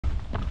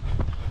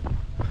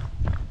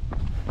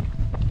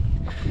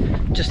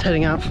Just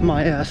heading out for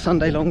my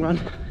Sunday long run.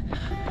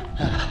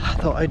 I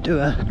thought I'd do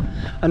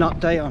an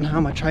update on how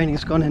my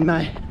training's gone in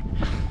May.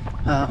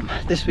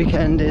 This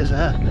weekend is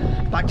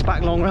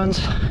back-to-back long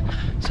runs.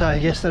 So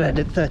yesterday I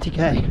did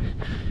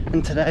 30k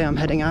and today I'm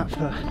heading out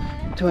for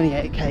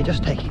 28k,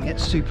 just taking it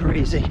super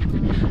easy.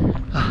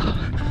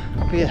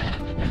 But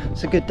yeah,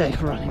 it's a good day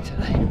for running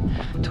today.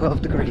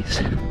 12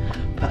 degrees,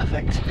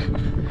 perfect.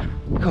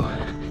 Cool.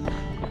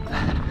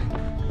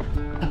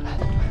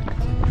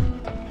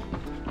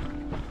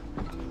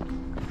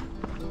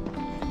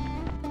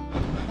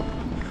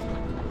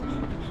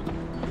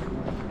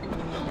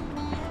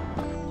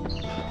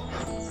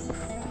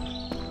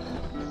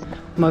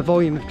 My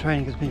volume of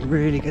training has been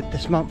really good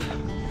this month.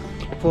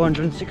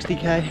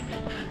 460k,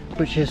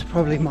 which is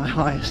probably my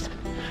highest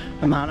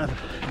amount of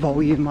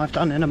volume I've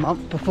done in a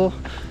month before.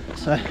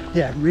 So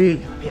yeah, really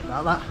happy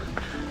about that.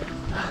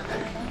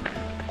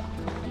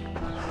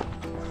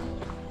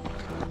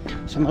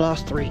 So my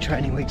last 3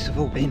 training weeks have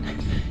all been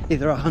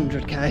either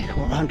 100k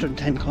or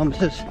 110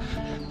 kilometers.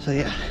 So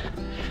yeah,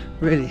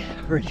 really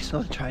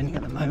solid training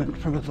at the moment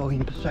from a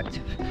volume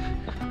perspective.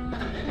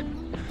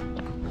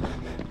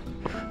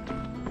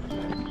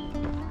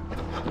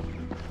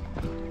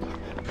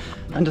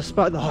 And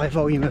despite the high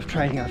volume of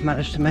training, I've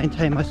managed to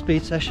maintain my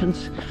speed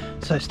sessions.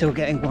 So still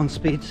getting 1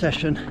 speed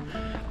session,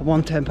 a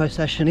 1 tempo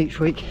session each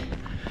week.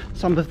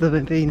 Some of them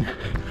have been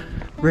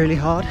really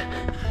hard,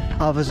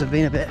 others have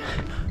been a bit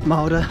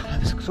milder,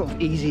 sort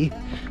of easy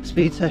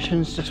speed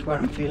sessions, just where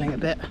I'm feeling a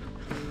bit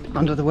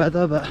under the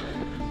weather. But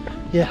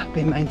yeah, I've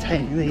been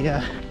maintaining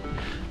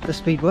the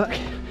speed work.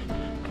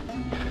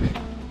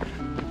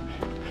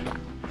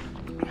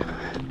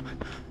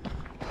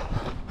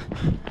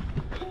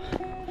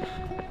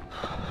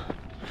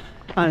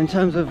 And in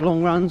terms of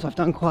long runs, I've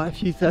done quite a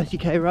few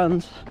 30k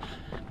runs,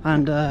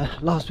 and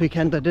last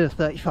weekend I did a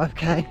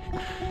 35k,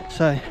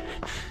 so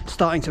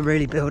starting to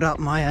really build up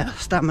my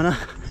stamina.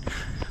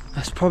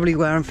 That's probably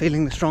where I'm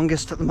feeling the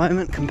strongest at the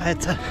moment compared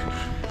to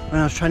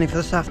when I was training for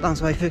the South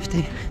Downs Way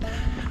 50.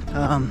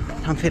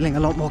 I'm feeling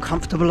a lot more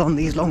comfortable on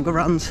these longer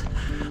runs,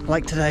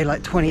 like today,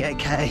 like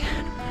 28k.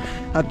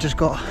 I've just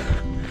got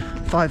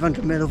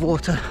 500 ml of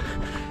water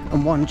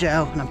and 1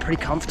 gel, and I'm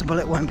pretty comfortable,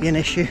 it won't be an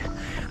issue.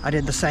 I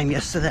did the same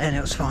yesterday and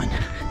it was fine.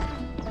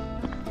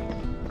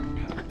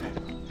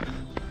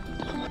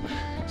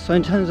 So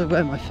in terms of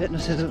where my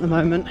fitness is at the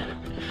moment,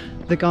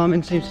 the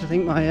Garmin seems to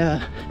think my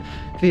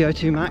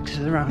Vo2 max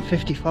is around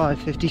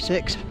 55,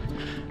 56.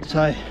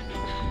 So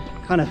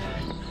kind of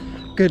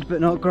good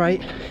but not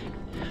great.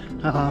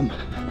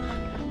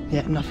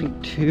 Yeah, nothing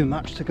too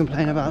much to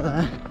complain about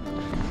there.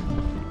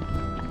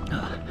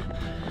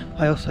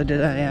 I also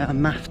did a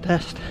math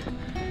test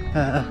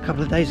a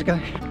couple of days ago,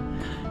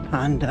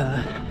 and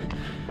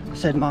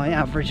said my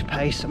average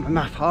pace and my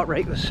math heart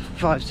rate was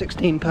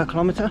 5:16 per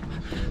kilometre.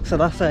 So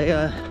that's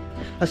a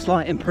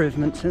slight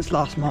improvement since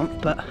last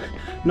month, but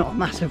not a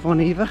massive one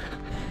either.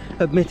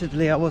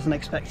 Admittedly, I wasn't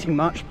expecting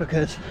much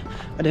because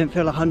I didn't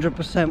feel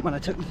 100% when I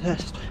took the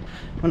test.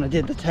 When I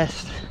did the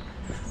test,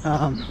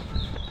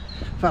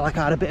 felt like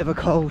I had a bit of a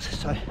cold,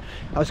 so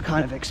I was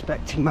kind of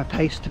expecting my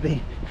pace to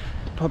be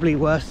probably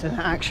worse than it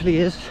actually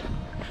is.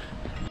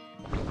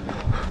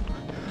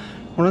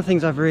 One of the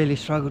things I've really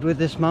struggled with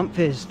this month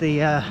is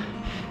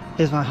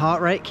my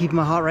heart rate, keeping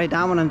my heart rate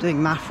down when I'm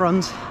doing math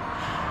runs.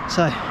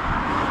 So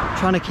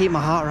trying to keep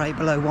my heart rate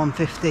below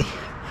 150,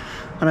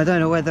 and I don't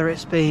know whether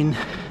it's been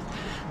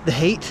the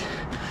heat,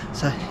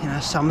 so you know,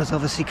 summer's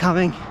obviously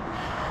coming,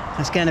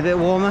 it's getting a bit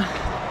warmer,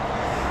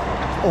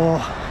 or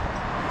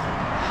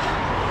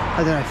I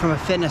don't know, from a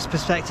fitness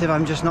perspective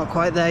I'm just not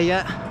quite there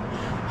yet.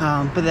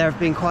 But there have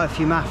been quite a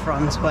few math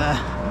runs where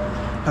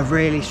I've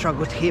really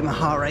struggled to keep my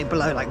heart rate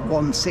below like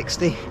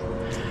 160,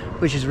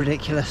 which is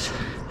ridiculous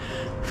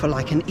for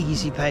like an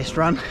easy paced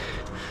run.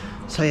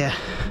 So yeah,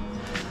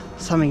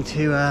 something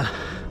to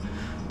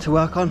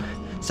work on.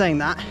 Saying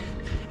that,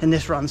 in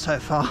this run so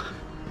far,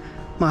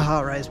 my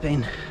heart rate has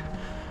been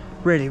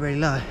really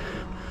low.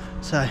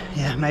 So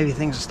yeah, maybe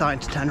things are starting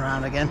to turn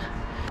around again.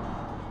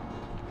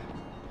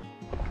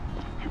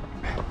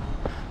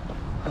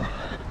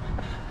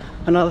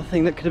 Another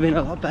thing that could have been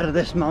a lot better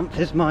this month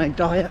is my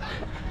diet.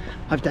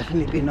 I've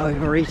definitely been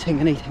overeating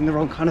and eating the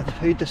wrong kind of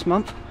food this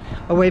month.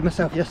 I weighed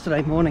myself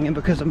yesterday morning, and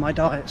because of my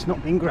diet, it's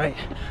not been great.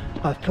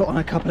 I've put on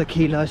a couple of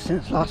kilos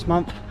since last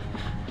month.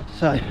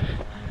 So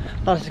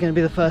that's going to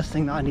be the first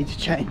thing that I need to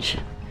change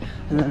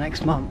in the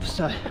next month.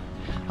 So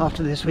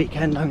after this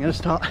weekend, I'm going to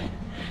start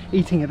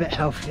eating a bit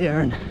healthier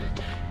and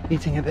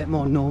eating a bit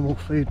more normal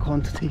food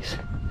quantities.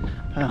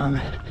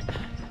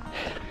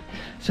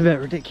 It's a bit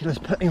ridiculous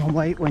putting on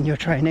weight when you're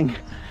training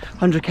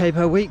 100k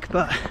per week,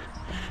 but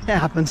it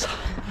happens.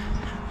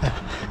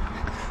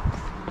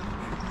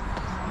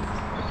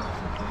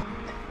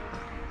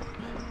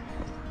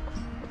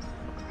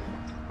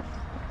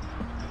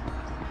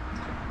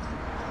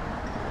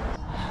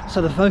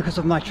 So the focus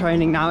of my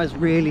training now is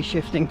really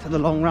shifting to the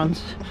long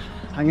runs.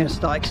 I'm going to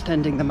start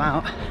extending them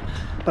out,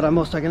 but I'm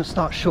also going to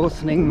start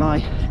shortening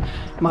my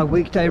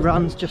weekday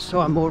runs just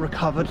so I'm more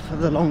recovered for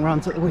the long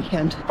runs at the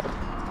weekend.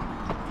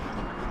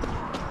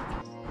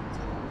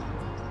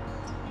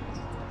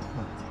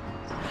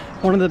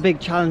 one of the big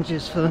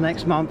challenges for the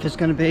next month is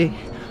going to be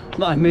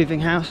like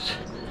moving house.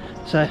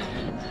 So me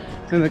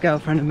and my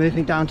girlfriend are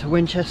moving down to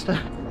Winchester,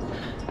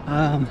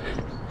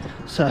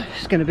 so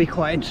it's going to be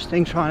quite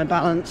interesting trying to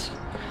balance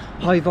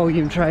high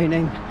volume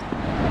training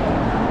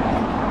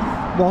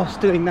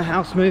whilst doing the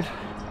house move.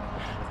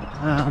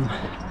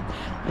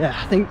 Yeah,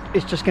 I think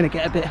it's just going to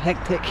get a bit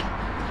hectic.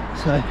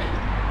 So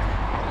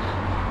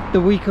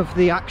the week of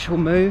the actual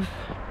move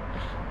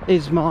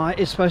is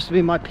supposed to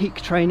be my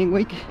peak training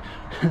week.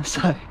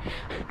 So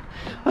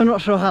I'm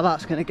not sure how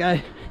that's going to go.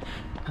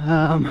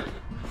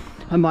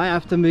 I might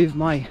have to move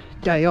my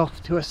day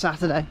off to a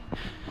Saturday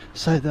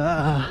so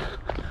that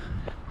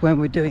when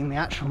we're doing the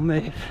actual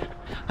move,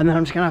 and then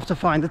I'm just going to have to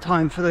find the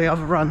time for the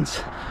other runs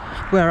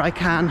where I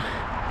can.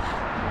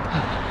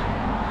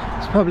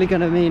 It's probably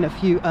going to mean a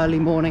few early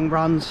morning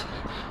runs,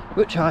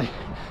 which I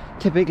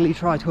typically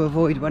try to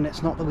avoid when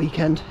it's not the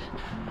weekend,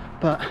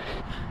 but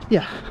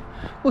yeah,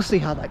 we'll see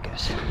how that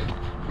goes.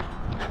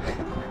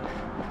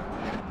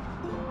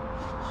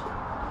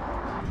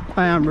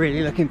 I am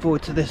really looking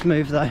forward to this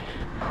move though.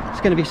 It's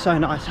going to be so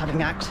nice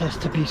having access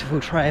to beautiful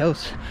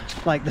trails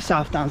like the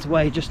South Downs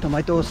Way just on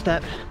my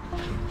doorstep.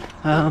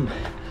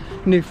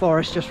 New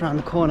Forest just around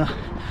the corner.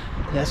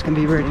 Yeah, it's going to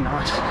be really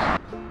nice.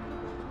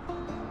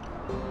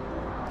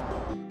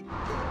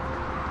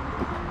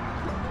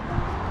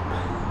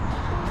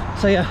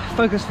 So yeah,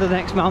 focus for the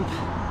next month,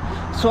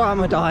 sort out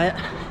my diet,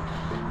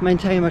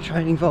 maintain my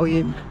training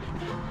volume,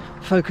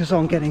 focus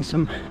on getting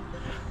some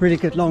really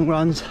good long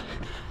runs,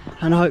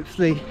 and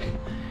hopefully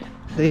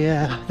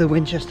the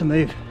Winchester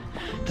move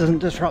doesn't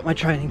disrupt my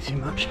training too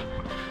much.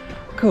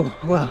 Cool,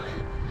 well,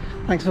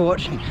 thanks for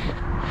watching.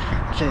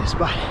 Cheers,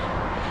 bye.